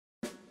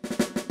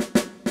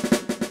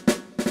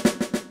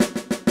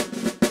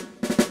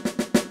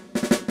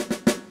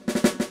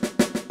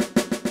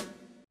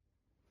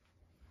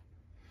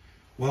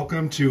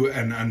Welcome to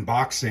an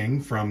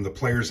unboxing from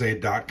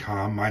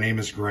theplayersaid.com. My name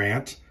is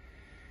Grant.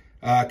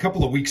 A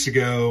couple of weeks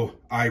ago,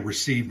 I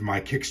received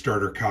my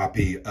Kickstarter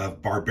copy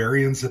of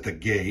Barbarians at the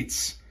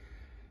Gates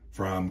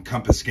from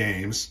Compass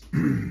Games.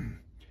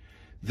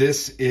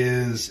 This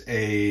is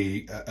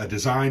a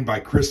design by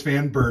Chris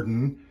Van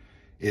Burden.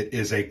 It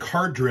is a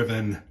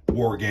card-driven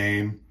war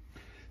game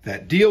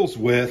that deals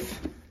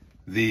with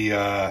the,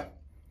 here,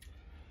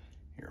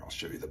 I'll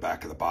show you the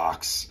back of the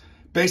box.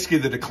 Basically,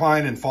 the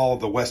decline and fall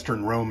of the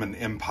Western Roman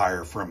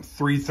Empire from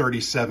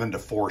 337 to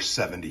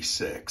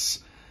 476.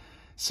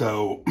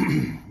 So you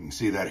can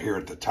see that here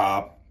at the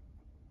top.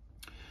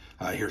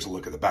 Here's a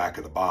look at the back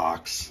of the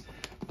box.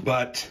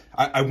 But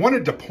I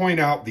wanted to point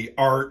out the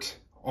art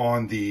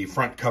on the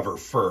front cover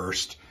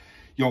first.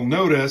 You'll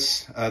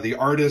notice the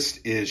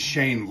artist is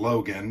Shane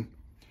Logan.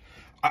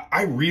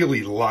 I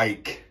really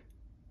like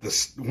the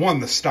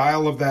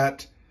style of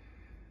that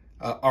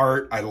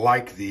art. I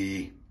like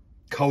the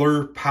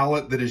color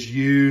palette that is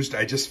used.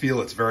 I just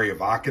feel it's very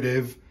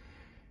evocative,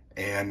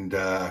 and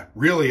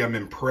really I'm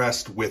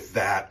impressed with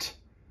that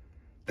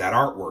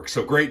artwork.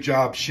 So great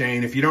job,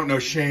 Shane. If you don't know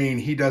Shane,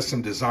 he does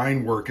some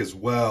design work as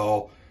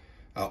well,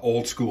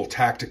 old school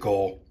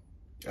tactical.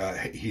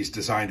 He's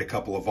designed a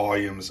couple of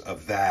volumes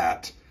of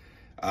that.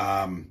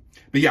 But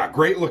yeah,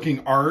 great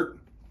looking art.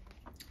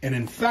 And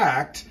in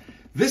fact,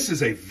 this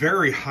is a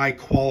very high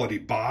quality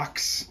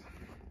box.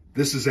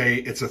 This is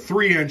it's a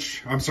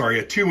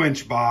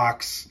 2-inch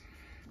box,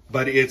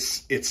 but it's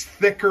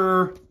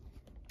thicker,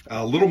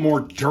 a little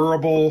more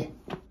durable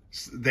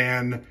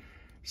than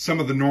some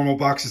of the normal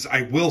boxes.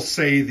 I will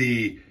say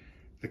the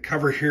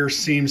cover here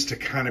seems to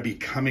kind of be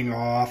coming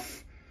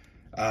off,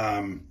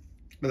 but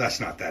that's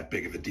not that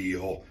big of a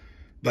deal.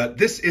 But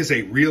this is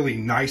a really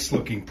nice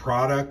looking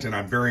product, and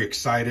I'm very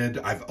excited.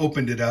 I've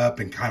opened it up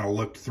and kind of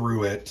looked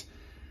through it.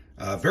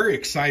 Very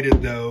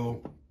excited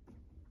though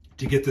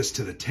to get this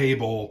to the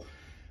table.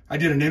 I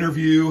did an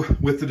interview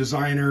with the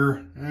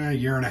designer a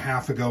year and a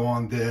half ago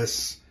on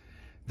this.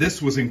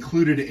 This was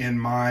included in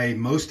my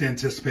most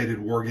anticipated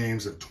war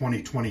games of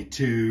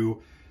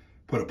 2022.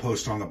 Put a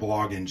post on the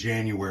blog in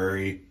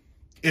January.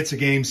 It's a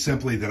game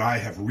simply that I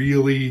have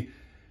really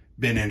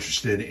been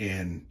interested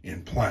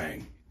in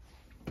playing.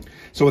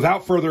 So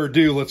without further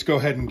ado, let's go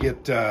ahead and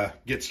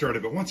get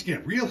started. But once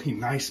again, really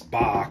nice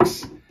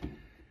box.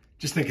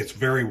 Just think it's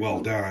very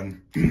well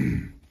done.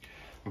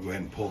 I'll go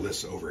ahead and pull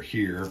this over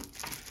here.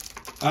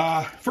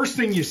 First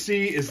thing you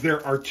see is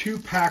there are 2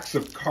 packs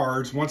of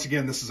cards. Once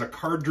again, this is a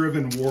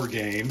card-driven war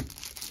game.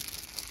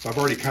 So I've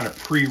already kind of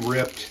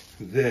pre-ripped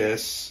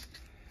this.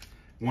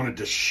 Wanted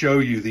to show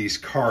you these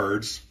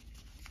cards.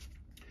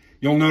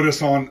 You'll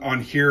notice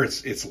on here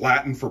it's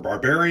Latin for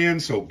barbarian,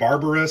 so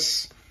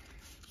barbarous.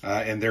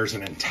 And there's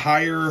an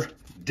entire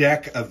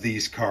deck of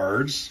these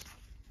cards.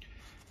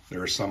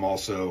 There are some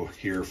also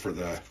here for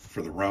the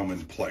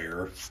Roman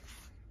player.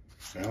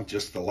 Well,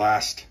 just the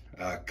last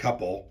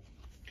couple.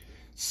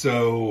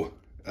 So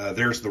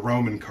there's the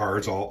Roman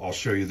cards. I'll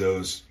show you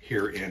those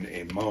here in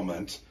a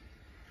moment.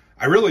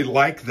 I really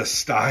like the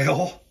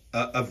style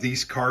of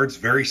these cards.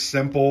 Very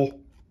simple,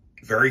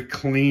 very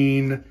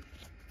clean.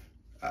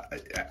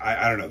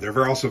 I don't know.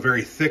 They're also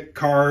very thick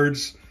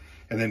cards.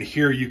 And then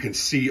here you can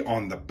see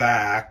on the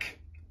back,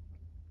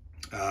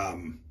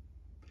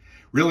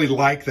 really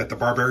like that the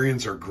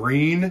Barbarians are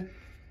green.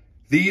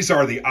 These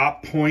are the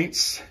op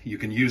points. You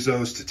can use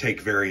those to take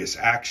various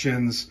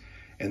actions.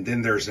 And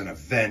then there's an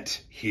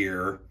event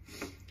here.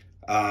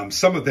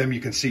 Some of them you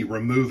can see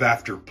remove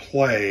after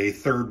play,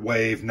 third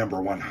wave, number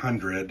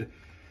 100.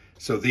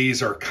 So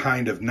these are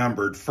kind of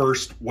numbered.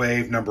 First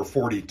wave, number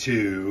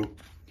 42.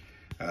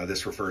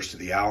 This refers to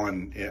the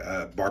Alan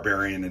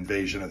Barbarian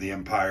invasion of the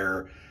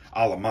Empire,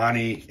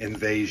 Alemanni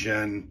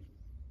invasion,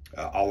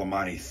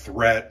 Alemanni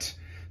threat.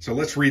 So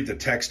let's read the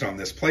text on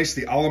this. Place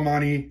the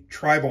Alemanni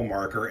tribal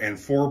marker and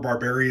 4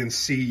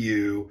 Barbarians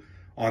CU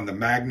on the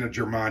Magna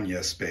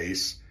Germania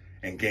space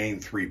and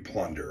gain 3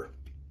 plunder.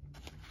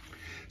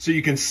 So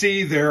you can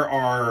see there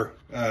are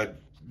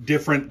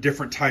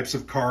different types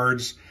of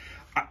cards.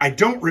 I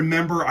don't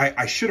remember,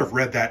 I should have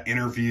read that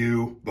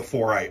interview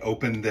before I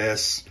opened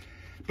this,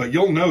 but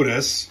you'll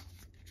notice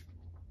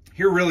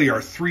here really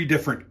are 3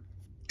 different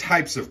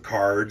types of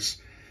cards.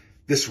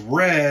 This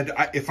red,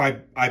 if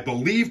I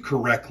believe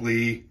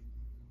correctly,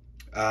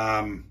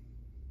 I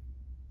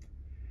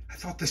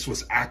thought this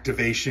was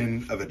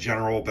activation of a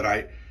general, but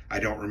I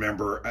don't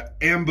remember.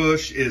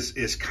 Ambush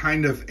is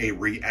kind of a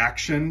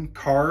reaction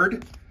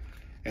card.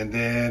 And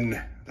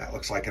then that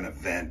looks like an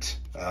event,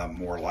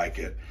 more like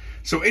it.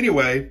 So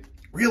anyway,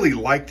 really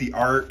like the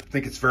art.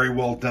 Think it's very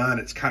well done.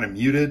 It's kind of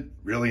muted.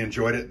 Really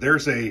enjoyed it.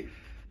 There's a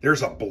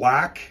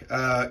black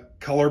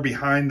color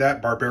behind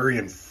that,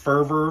 Barbarian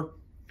Fervor.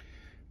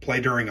 Play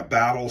during a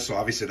battle. So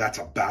obviously that's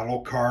a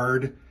battle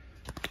card.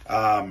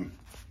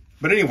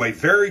 But anyway,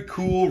 very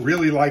cool.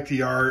 Really like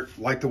the art.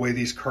 Like the way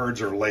these cards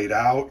are laid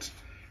out.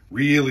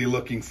 Really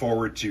looking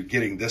forward to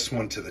getting this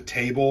one to the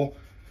table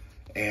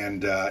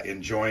and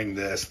enjoying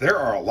this. There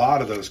are a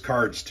lot of those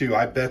cards too.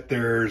 I bet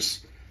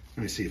there's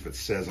Let me see if it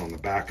says on the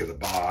back of the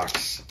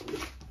box.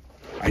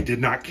 I did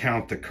not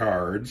count the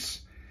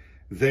cards.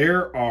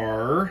 There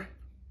are,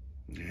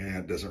 yeah,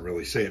 it doesn't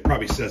really say. It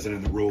probably says it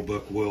in the rule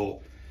book.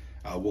 We'll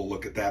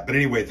look at that. But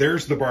anyway,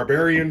 there's the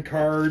Barbarian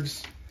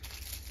cards.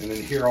 And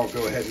then here I'll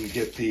go ahead and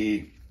get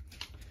the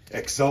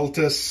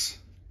Exultus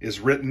is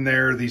written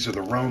there. These are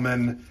the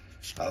Roman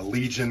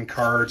Legion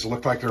cards.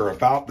 Look like they're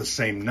about the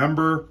same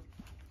number.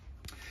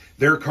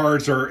 Their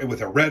cards are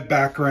with a red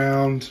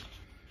background.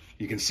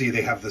 You can see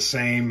they have the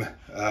same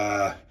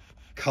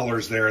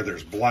colors there.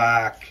 There's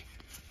black.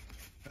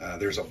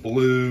 There's a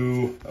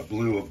blue, a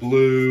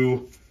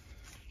blue,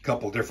 a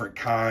couple different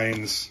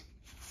kinds.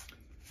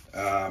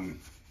 Don't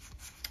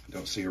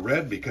see a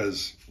red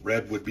because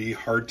red would be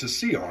hard to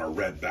see on a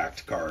red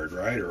backed card,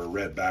 right? Or a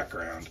red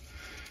background.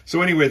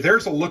 So anyway,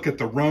 there's a look at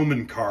the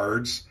Roman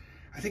cards.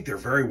 I think they're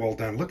very well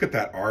done. Look at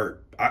that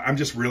art. I'm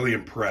just really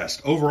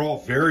impressed.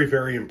 Overall, very,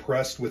 very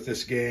impressed with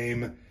this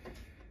game,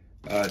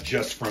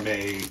 just from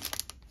an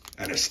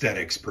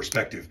aesthetics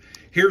perspective.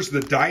 Here's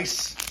the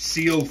dice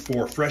sealed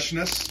for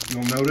freshness.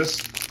 You'll notice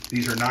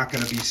these are not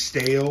going to be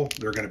stale.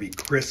 They're going to be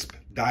crisp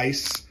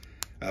dice,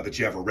 but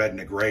you have a red and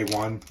a gray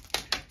one.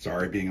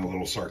 Sorry, being a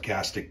little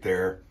sarcastic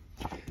there.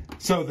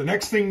 So the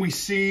next thing we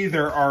see,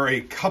 there are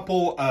a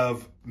couple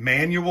of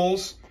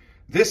manuals.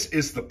 This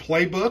is the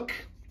playbook,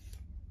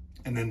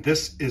 and then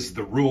this is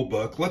the rule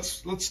book.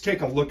 Let's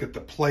take a look at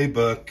the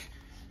playbook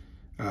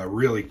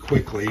really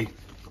quickly.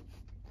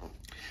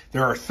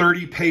 There are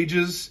 30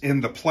 pages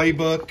in the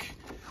playbook.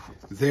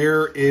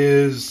 There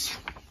is,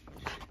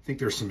 I think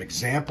there's some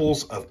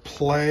examples of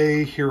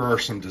play. Here are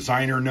some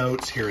designer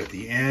notes here at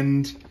the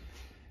end.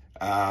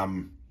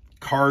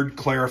 Card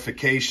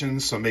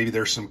clarifications, so maybe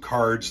there's some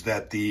cards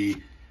that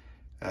the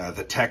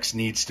text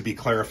needs to be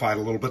clarified a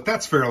little bit.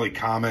 That's fairly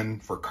common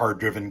for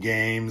card-driven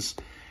games.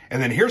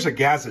 And then here's a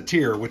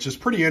gazetteer, which is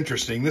pretty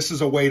interesting. This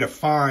is a way to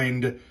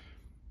find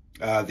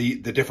the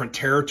different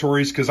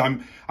territories, because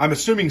I'm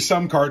assuming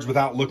some cards,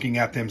 without looking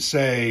at them,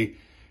 say,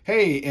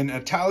 hey, in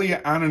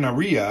Italia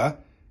Ananaria,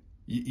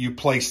 you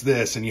place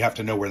this, and you have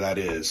to know where that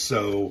is.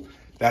 So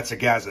that's a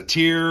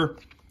gazetteer.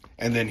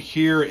 And then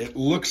here it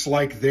looks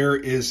like there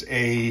is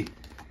an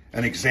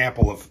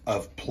example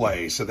of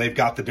play. So they've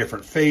got the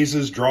different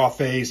phases: draw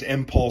phase,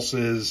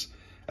 impulses,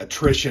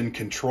 attrition,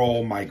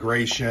 control,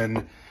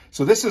 migration.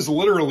 So this is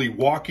literally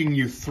walking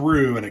you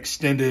through an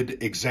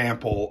extended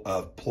example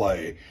of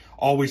play.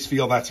 Always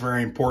feel that's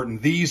very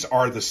important. These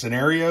are the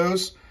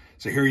scenarios.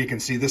 So here you can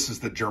see this is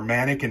the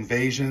Germanic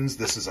invasions.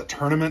 This is a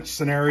tournament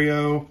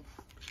scenario.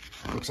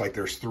 Looks like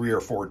there's 3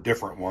 or 4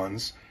 different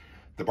ones.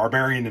 The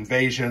Barbarian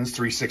invasions,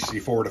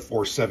 364 to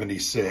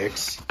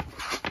 476.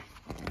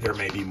 There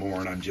may be more,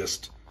 and I'm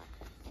just,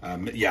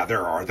 yeah,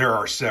 there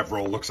are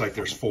several. Looks like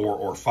there's 4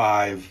 or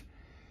 5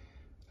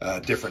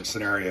 different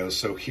scenarios.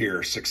 So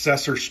here,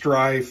 Successor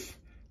Strife,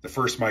 the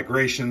First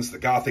Migrations, the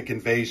Gothic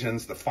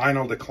invasions, the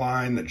Final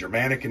Decline, the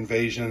Germanic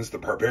invasions, the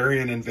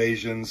Barbarian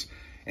invasions,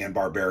 and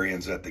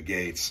Barbarians at the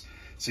Gates.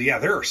 So yeah,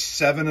 there are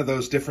 7 of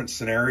those different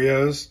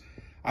scenarios.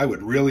 I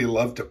would really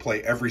love to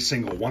play every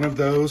single one of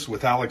those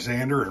with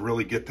Alexander and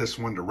really get this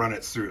one to run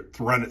it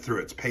through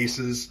its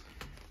paces.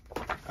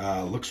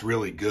 Looks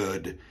really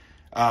good.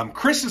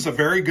 Chris is a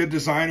very good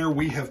designer.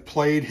 We have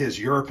played his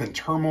Europe in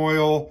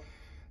Turmoil.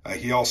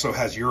 He also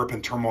has Europe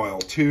in Turmoil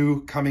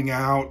 2 coming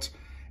out,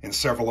 and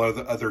several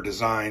other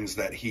designs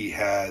that he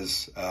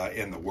has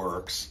in the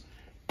works.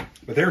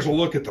 But there's a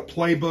look at the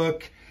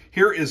playbook.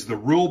 Here is the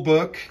rule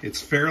book. It's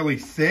fairly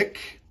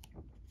thick.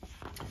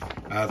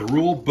 The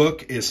rule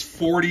book is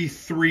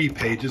 43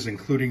 pages,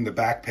 including the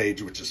back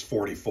page, which is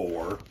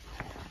 44.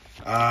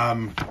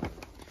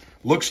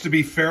 Looks to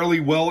be fairly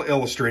well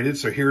illustrated.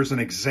 So here's an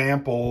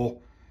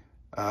example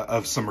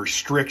of some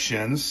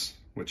restrictions,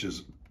 which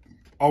is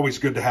always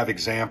good to have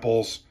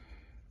examples.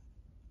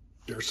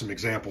 There's some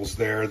examples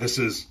there. This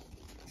is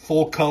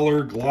full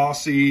color,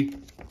 glossy,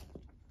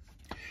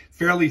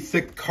 fairly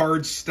thick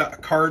paper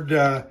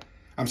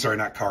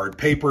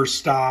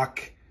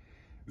stock.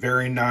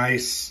 Very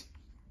nice.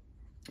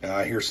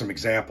 Here's some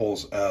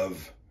examples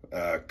of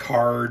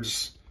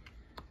cards.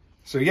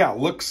 So yeah,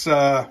 looks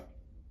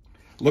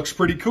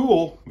pretty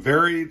cool.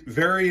 Very,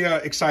 very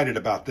excited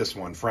about this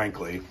one,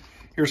 frankly.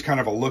 Here's kind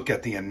of a look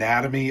at the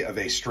anatomy of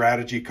a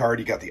strategy card.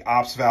 You got the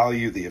ops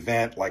value, the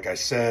event, like I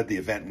said, the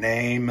event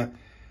name,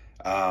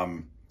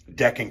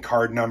 deck and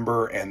card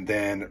number, and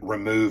then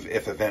remove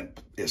if event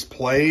is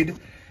played.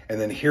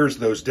 And then here's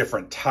those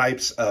different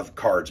types of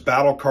cards.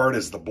 Battle card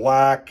is the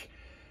black.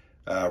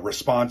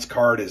 Response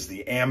card is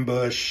the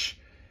ambush.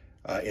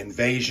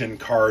 Invasion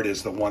card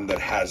is the one that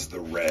has the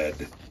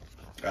red.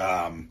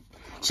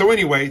 So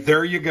anyway,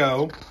 there you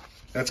go.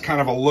 That's kind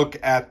of a look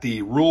at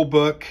the rule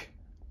book.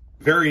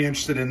 Very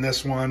interested in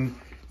this one.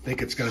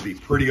 Think it's going to be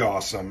pretty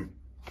awesome.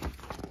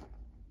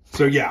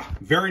 So yeah,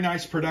 very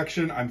nice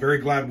production. I'm very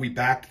glad we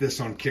backed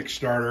this on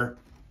Kickstarter.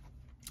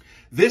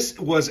 This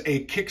was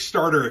a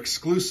Kickstarter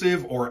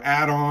exclusive or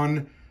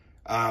add-on.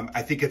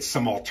 I think it's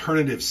some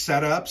alternative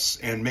setups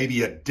and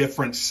maybe a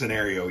different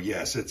scenario.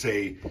 Yes, it's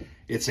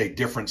it's a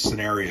different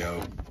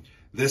scenario.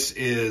 This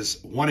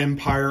is One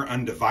Empire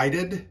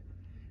Undivided,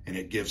 and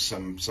it gives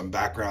some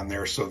background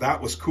there. So that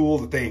was cool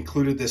that they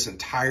included this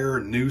entire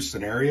new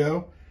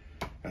scenario.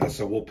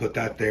 So we'll put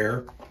that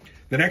there.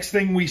 The next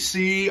thing we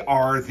see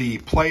are the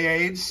play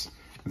aids.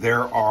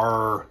 There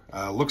are,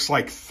 looks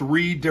like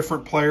 3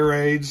 different player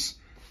aids.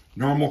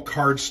 Normal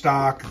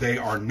cardstock. They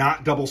are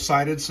not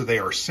double-sided, so they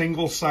are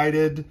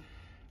single-sided.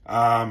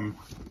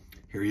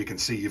 Here you can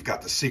see you've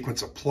got the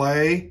sequence of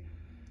play,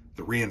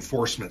 the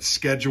reinforcement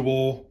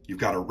schedule. You've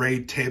got a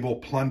raid table,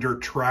 plunder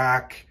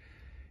track.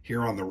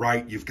 Here on the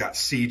right, you've got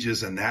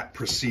sieges and that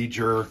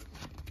procedure.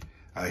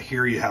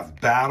 Here you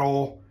have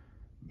battle,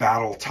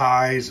 battle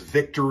ties,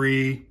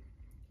 victory,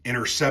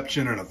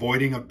 interception and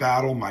avoiding of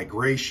battle,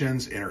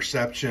 migrations,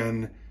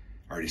 interception,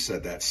 I already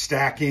said that,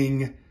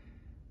 stacking,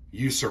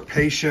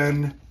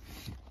 usurpation,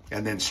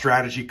 and then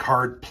strategy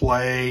card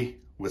play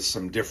with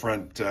some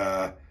different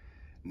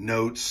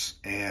notes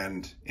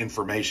and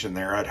information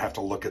there. I'd have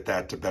to look at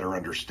that to better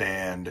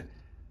understand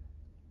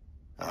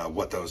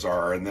what those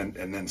are, and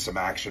then some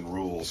action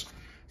rules.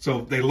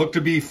 So they look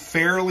to be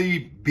fairly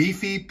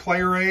beefy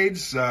player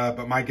aids,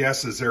 but my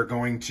guess is they're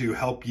going to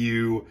help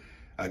you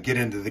get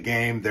into the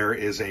game. There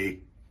is a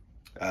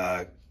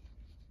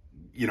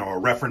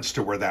reference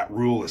to where that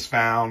rule is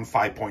found,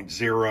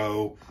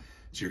 5.0.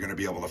 So you're going to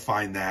be able to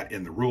find that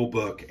in the rule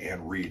book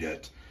and read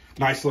it.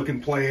 Nice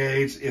looking play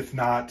aids, if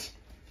not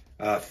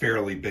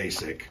fairly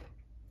basic.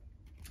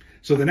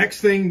 So the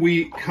next thing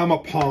we come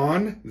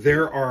upon,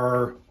 there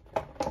are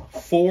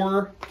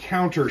 4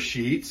 counter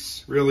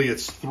sheets. Really,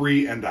 it's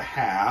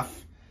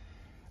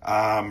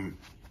 3.5.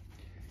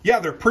 Yeah,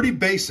 they're pretty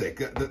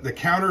basic. The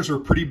counters are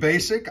pretty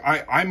basic.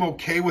 I'm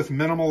okay with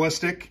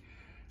minimalistic.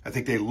 I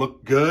think they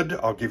look good.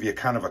 I'll give you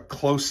kind of a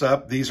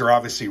close-up. These are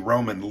obviously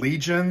Roman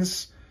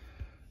legions.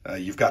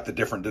 You've got the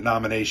different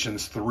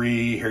denominations,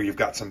 3. Here you've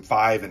got some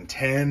 5 and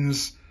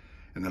 10s,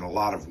 and then a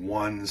lot of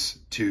 1s,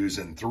 2s,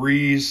 and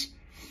 3s.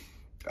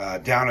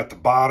 Down at the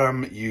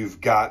bottom,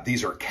 you've got,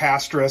 these are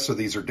castra, so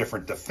these are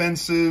different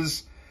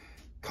defenses.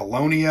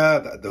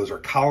 Colonia, those are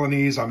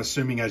colonies, I'm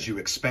assuming, as you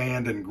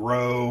expand and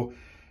grow.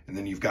 And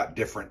then you've got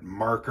different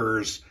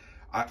markers.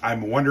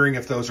 I'm wondering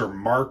if those are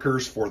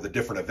markers for the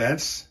different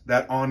events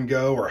that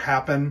on-go or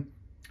happen.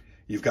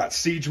 You've got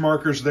siege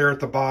markers there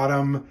at the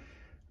bottom.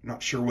 I'm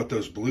not sure what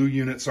those blue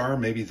units are.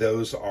 Maybe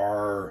those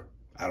are,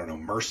 I don't know,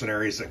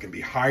 mercenaries that can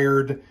be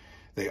hired.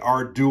 They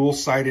are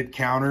dual-sided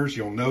counters.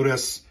 You'll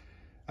notice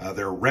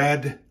they're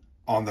red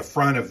on the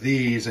front of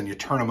these, and you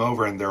turn them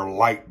over and they're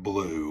light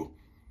blue.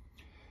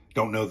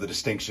 Don't know the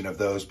distinction of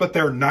those, but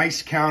they're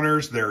nice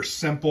counters. They're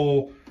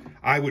simple.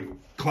 I would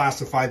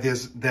classify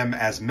them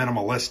as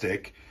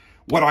minimalistic.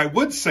 What I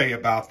would say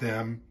about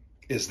them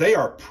is they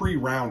are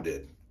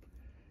pre-rounded.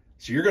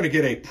 So you're going to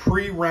get a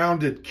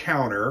pre-rounded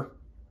counter.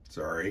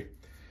 Sorry.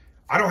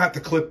 I don't have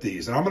to clip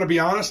these. And I'm going to be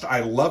honest, I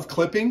love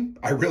clipping.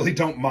 I really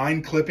don't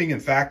mind clipping. In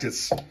fact,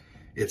 it's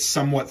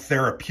somewhat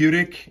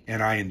therapeutic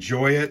and I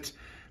enjoy it.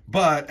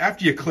 But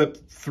after you clip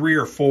 3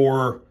 or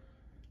 4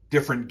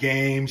 different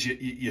games,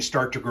 you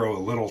start to grow a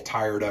little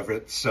tired of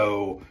it.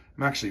 So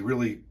I'm actually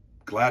really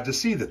glad to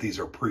see that these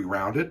are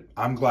pre-rounded.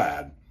 I'm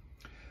glad.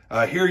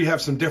 Here you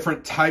have some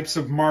different types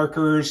of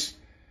markers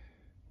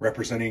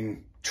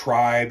representing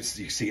tribes.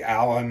 You see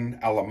Alan,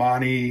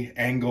 Alemanni,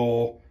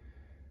 Engel,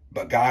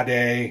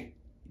 Bagade,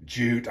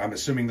 Jute. I'm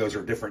assuming those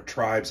are different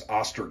tribes,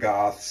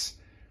 Ostrogoths.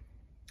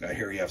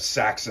 Here you have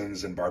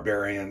Saxons and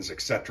Barbarians,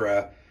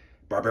 etc.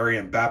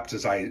 Barbarian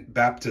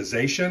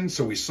baptization.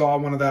 So we saw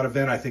one of that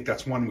event. I think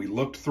that's one we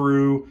looked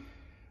through.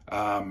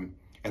 And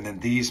then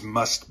these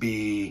must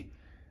be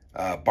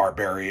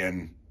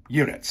Barbarian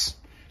units.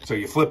 So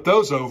you flip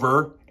those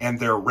over and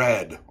they're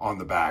red on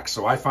the back.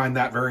 So I find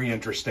that very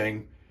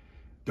interesting.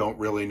 Don't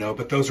really know,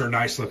 but those are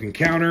nice looking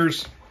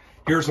counters.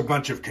 Here's a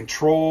bunch of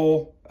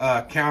control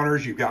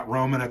counters. You've got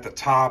Roman at the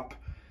top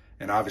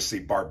and obviously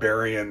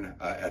Barbarian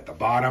at the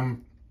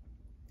bottom.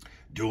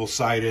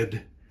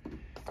 Dual-sided.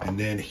 And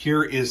then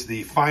here is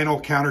the final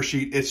counter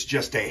sheet. It's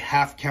just a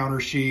half counter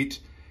sheet.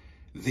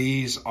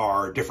 These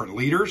are different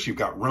leaders. You've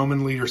got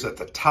Roman leaders at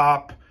the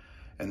top,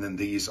 and then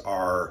these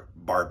are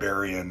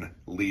Barbarian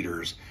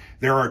leaders.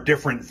 There are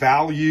different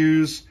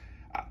values.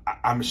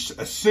 I'm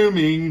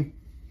assuming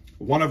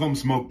one of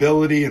them's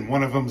mobility and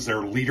one of them's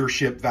their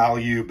leadership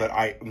value,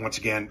 but once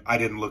again, I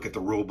didn't look at the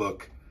rule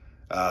book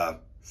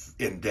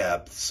in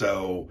depth.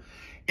 So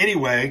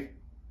anyway,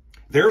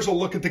 there's a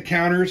look at the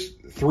counters,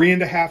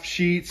 3.5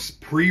 sheets,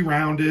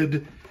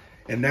 pre-rounded,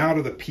 and now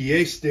to the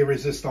pièce de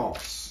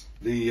résistance,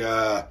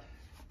 the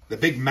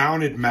big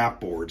mounted map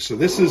board. So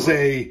this is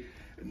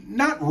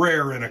not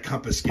rare in a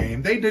Compass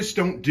game. They just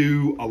don't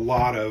do a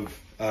lot of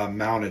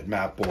mounted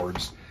map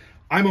boards.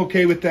 I'm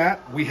okay with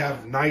that. We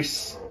have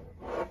nice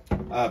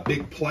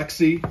big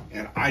plexi,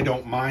 and I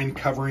don't mind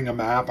covering a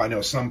map. I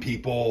know some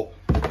people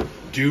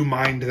do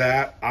mind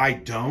that. I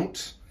don't.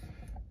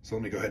 So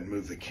let me go ahead and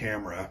move the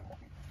camera.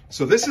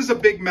 So this is a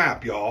big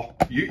map, y'all.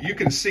 You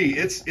can see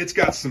it's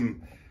got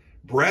some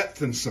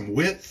breadth and some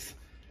width.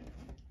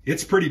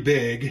 It's pretty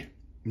big.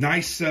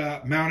 Nice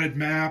mounted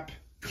map,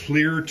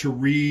 clear to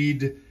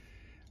read.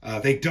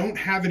 They don't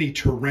have any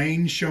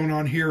terrain shown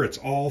on here. It's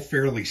all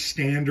fairly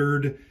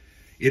standard.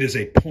 It is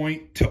a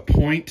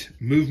point-to-point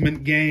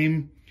movement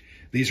game.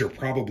 These are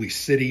probably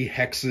city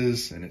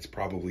hexes, and it's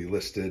probably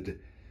listed.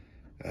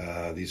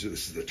 This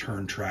is the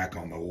turn track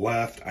on the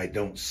left. I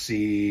don't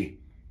see.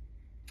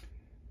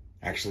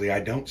 Oh,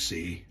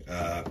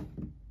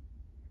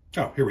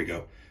 here we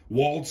go.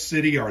 Walled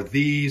city are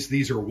these.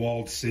 These are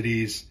walled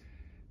cities.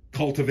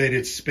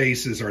 Cultivated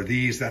spaces are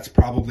these. That's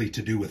probably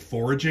to do with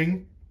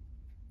foraging.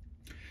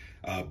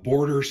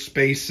 Border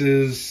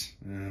spaces,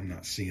 I'm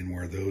not seeing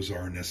where those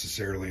are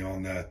necessarily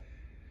on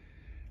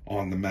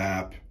the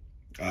map.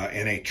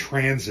 And a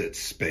transit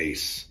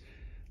space,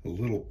 a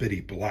little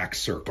bitty black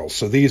circle.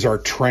 So these are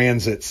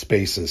transit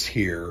spaces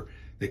here.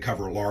 They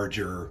cover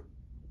larger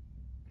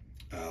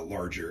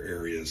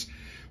areas.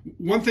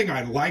 One thing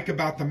I like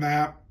about the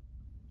map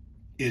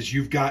is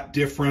you've got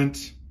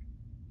different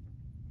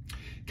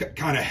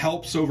kind of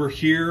helps over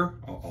here.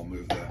 I'll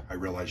move that. I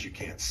realize you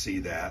can't see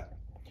that.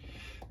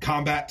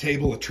 Combat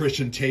table,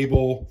 attrition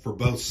table for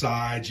both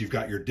sides. You've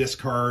got your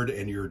discard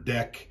and your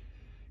deck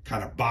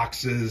kind of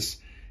boxes,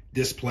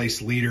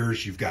 displaced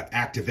leaders. You've got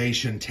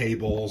activation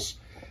tables.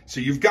 So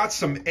you've got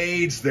some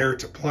aids there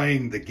to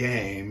playing the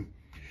game.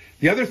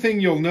 The other thing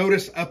you'll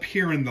notice up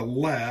here in the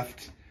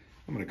left,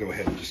 I'm going to go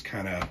ahead and just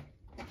kind of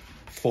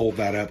fold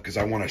that up because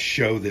I want to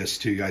show this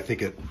to you. I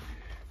think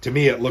to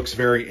me, it looks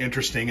very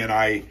interesting, and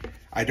I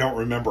don't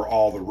remember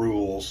all the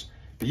rules.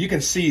 But you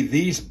can see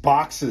these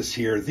boxes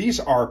here.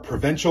 These are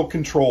provincial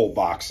control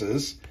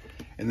boxes.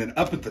 And then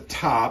up at the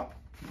top,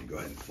 let me go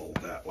ahead and fold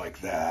that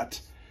like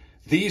that.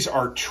 These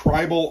are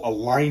tribal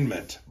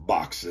alignment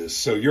boxes.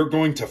 So you're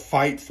going to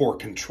fight for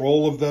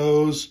control of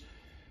those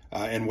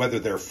and whether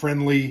they're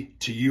friendly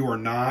to you or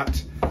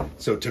not.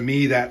 So to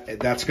me,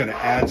 that's going to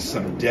add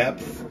some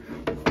depth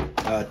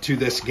to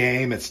this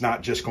game. It's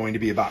not just going to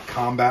be about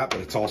combat, but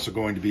it's also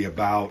going to be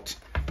about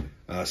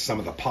some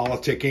of the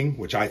politicking,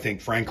 which I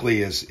think,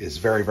 frankly, is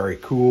very, very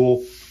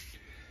cool.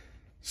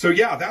 So,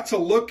 yeah, that's a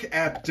look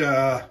at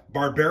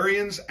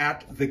Barbarians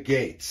at the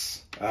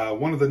Gates,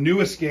 one of the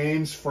newest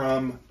games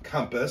from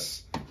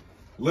Compass.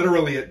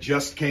 Literally, it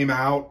just came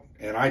out,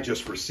 and I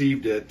just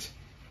received it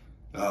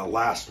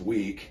last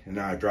week, and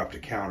now I dropped a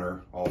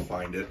counter. I'll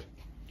find it.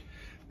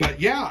 But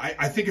yeah,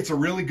 I think it's a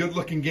really good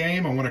looking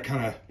game. I want to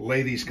kind of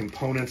lay these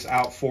components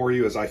out for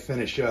you as I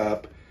finish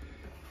up.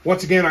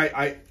 Once again,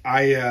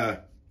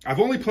 I've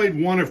only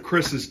played one of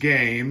Chris's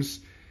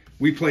games.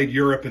 We played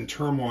Europe in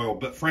Turmoil,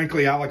 but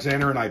frankly,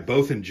 Alexander and I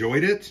both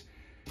enjoyed it.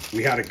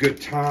 We had a good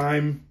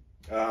time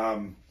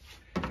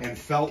and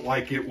felt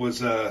like it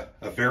was a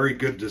very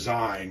good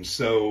design.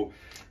 So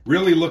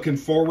really looking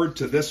forward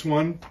to this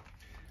one.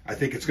 I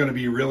think it's going to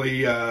be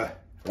really a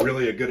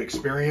good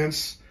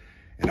experience.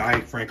 And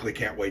I, frankly,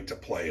 can't wait to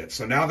play it.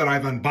 So now that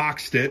I've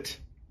unboxed it,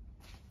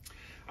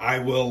 I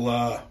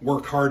will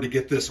work hard to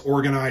get this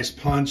organized,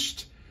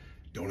 punched.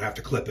 Don't have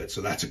to clip it, so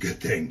that's a good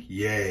thing.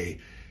 Yay.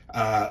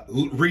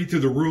 Read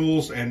through the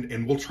rules,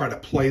 and we'll try to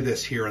play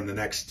this here in the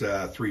next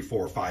 3,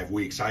 4, 5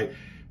 weeks.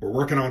 We're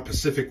working on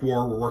Pacific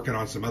War. We're working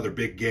on some other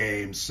big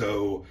games.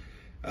 So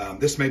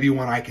this may be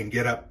one I can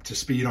get up to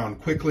speed on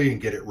quickly and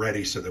get it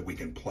ready so that we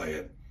can play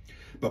it.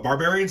 But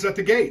Barbarians at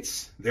the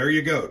Gates, there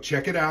you go.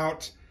 Check it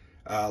out.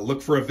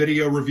 Look for a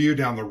video review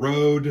down the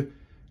road,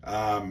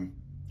 and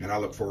I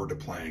look forward to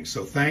playing.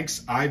 So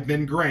thanks. I've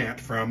been Grant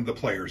from The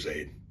Player's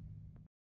Aid.